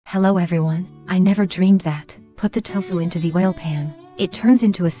Hello everyone, I never dreamed that. Put the tofu into the oil pan. It turns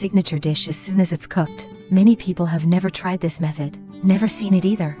into a signature dish as soon as it's cooked. Many people have never tried this method, never seen it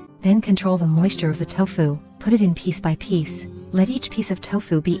either. Then control the moisture of the tofu, put it in piece by piece. Let each piece of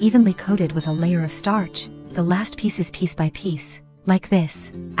tofu be evenly coated with a layer of starch. The last piece is piece by piece, like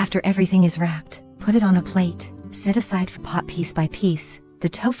this. After everything is wrapped, put it on a plate. Set aside for pot piece by piece. The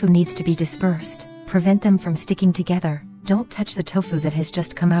tofu needs to be dispersed. Prevent them from sticking together. Don't touch the tofu that has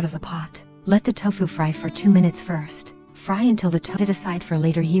just come out of the pot. Let the tofu fry for 2 minutes first. Fry until the tofu is aside for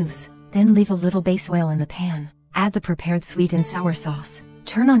later use. Then leave a little base oil in the pan. Add the prepared sweet and sour sauce.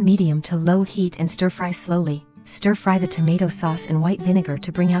 Turn on medium to low heat and stir fry slowly. Stir fry the tomato sauce and white vinegar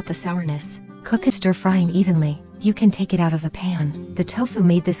to bring out the sourness. Cook it stir frying evenly. You can take it out of the pan. The tofu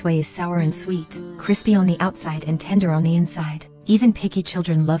made this way is sour and sweet, crispy on the outside and tender on the inside. Even picky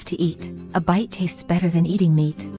children love to eat. A bite tastes better than eating meat.